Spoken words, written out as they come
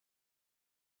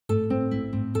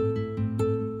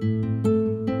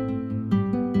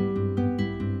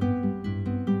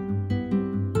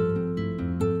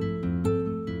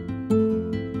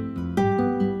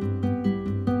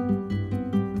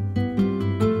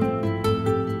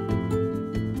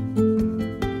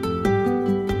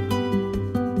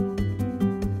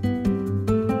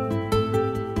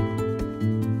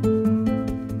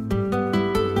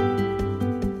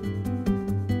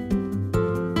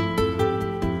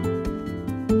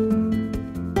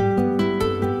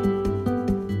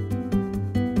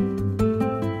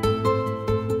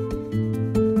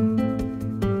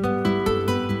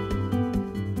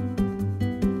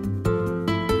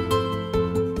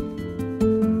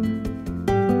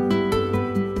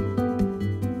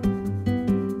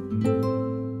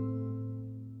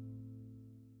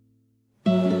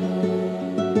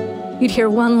You'd hear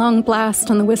one long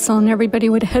blast on the whistle and everybody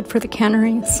would head for the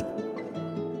Canneries.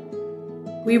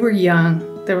 We were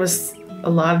young. There was a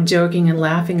lot of joking and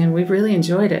laughing, and we really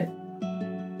enjoyed it.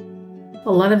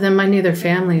 A lot of them I knew their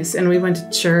families, and we went to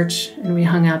church and we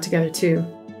hung out together too.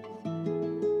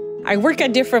 I work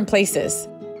at different places.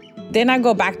 Then I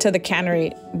go back to the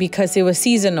cannery because it was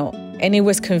seasonal and it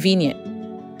was convenient.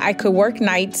 I could work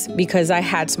nights because I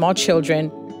had small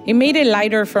children. It made it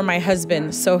lighter for my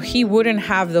husband so he wouldn't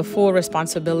have the full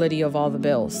responsibility of all the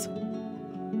bills.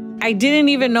 I didn't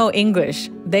even know English.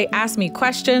 They asked me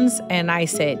questions and I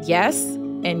said yes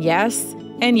and yes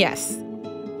and yes.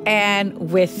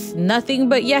 And with nothing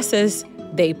but yeses,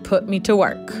 they put me to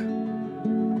work.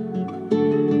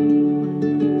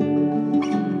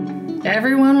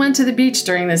 Everyone went to the beach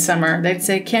during the summer. They'd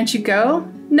say, "Can't you go?"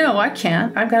 "No, I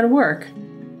can't. I've got to work."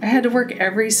 I had to work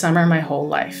every summer my whole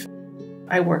life.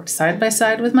 I worked side by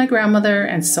side with my grandmother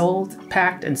and sold,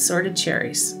 packed, and sorted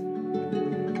cherries.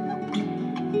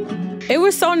 It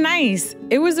was so nice.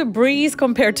 It was a breeze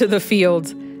compared to the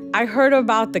fields. I heard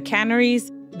about the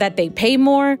canneries, that they pay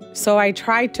more, so I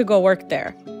tried to go work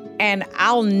there. And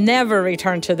I'll never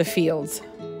return to the fields.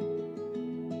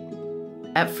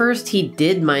 At first, he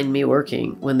did mind me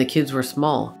working when the kids were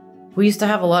small. We used to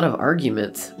have a lot of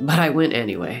arguments, but I went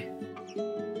anyway.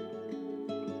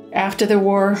 After the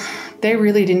war, they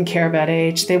really didn't care about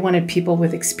age. They wanted people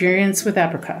with experience with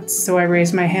apricots, so I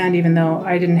raised my hand even though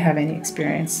I didn't have any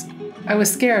experience. I was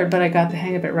scared, but I got the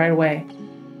hang of it right away.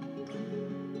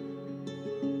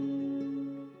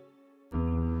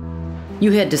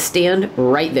 You had to stand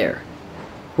right there.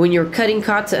 When you're cutting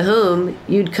cots at home,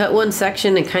 you'd cut one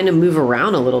section and kind of move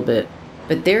around a little bit.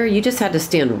 But there, you just had to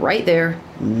stand right there,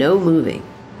 no moving.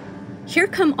 Here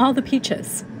come all the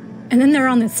peaches, and then they're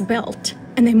on this belt,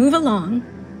 and they move along,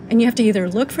 and you have to either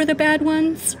look for the bad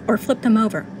ones or flip them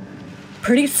over.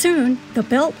 Pretty soon, the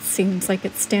belt seems like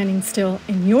it's standing still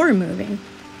and you're moving,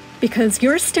 because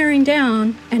you're staring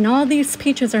down and all these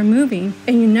peaches are moving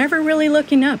and you're never really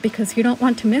looking up because you don't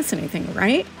want to miss anything,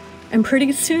 right? And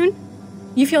pretty soon,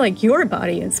 you feel like your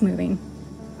body is moving.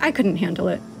 I couldn't handle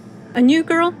it. A new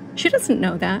girl, she doesn't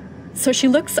know that, so she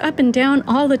looks up and down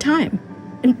all the time,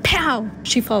 and pow,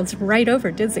 she falls right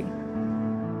over dizzy.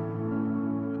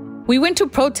 We went to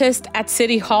protest at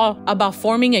City Hall about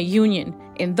forming a union.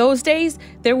 In those days,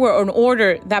 there were an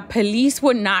order that police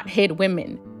would not hit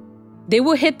women. They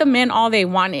would hit the men all they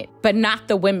wanted, but not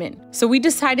the women. So we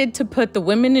decided to put the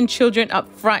women and children up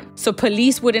front so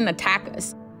police wouldn't attack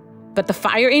us. But the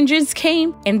fire engines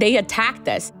came and they attacked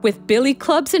us with billy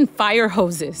clubs and fire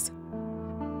hoses.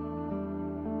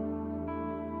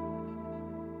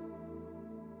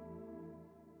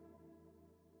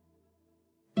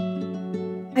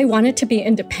 I wanted to be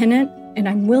independent, and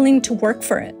I'm willing to work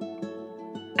for it.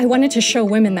 I wanted to show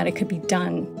women that it could be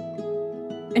done.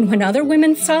 And when other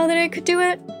women saw that I could do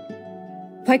it,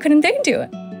 why couldn't they do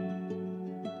it?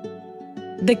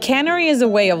 The cannery is a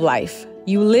way of life.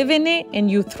 You live in it and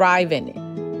you thrive in it.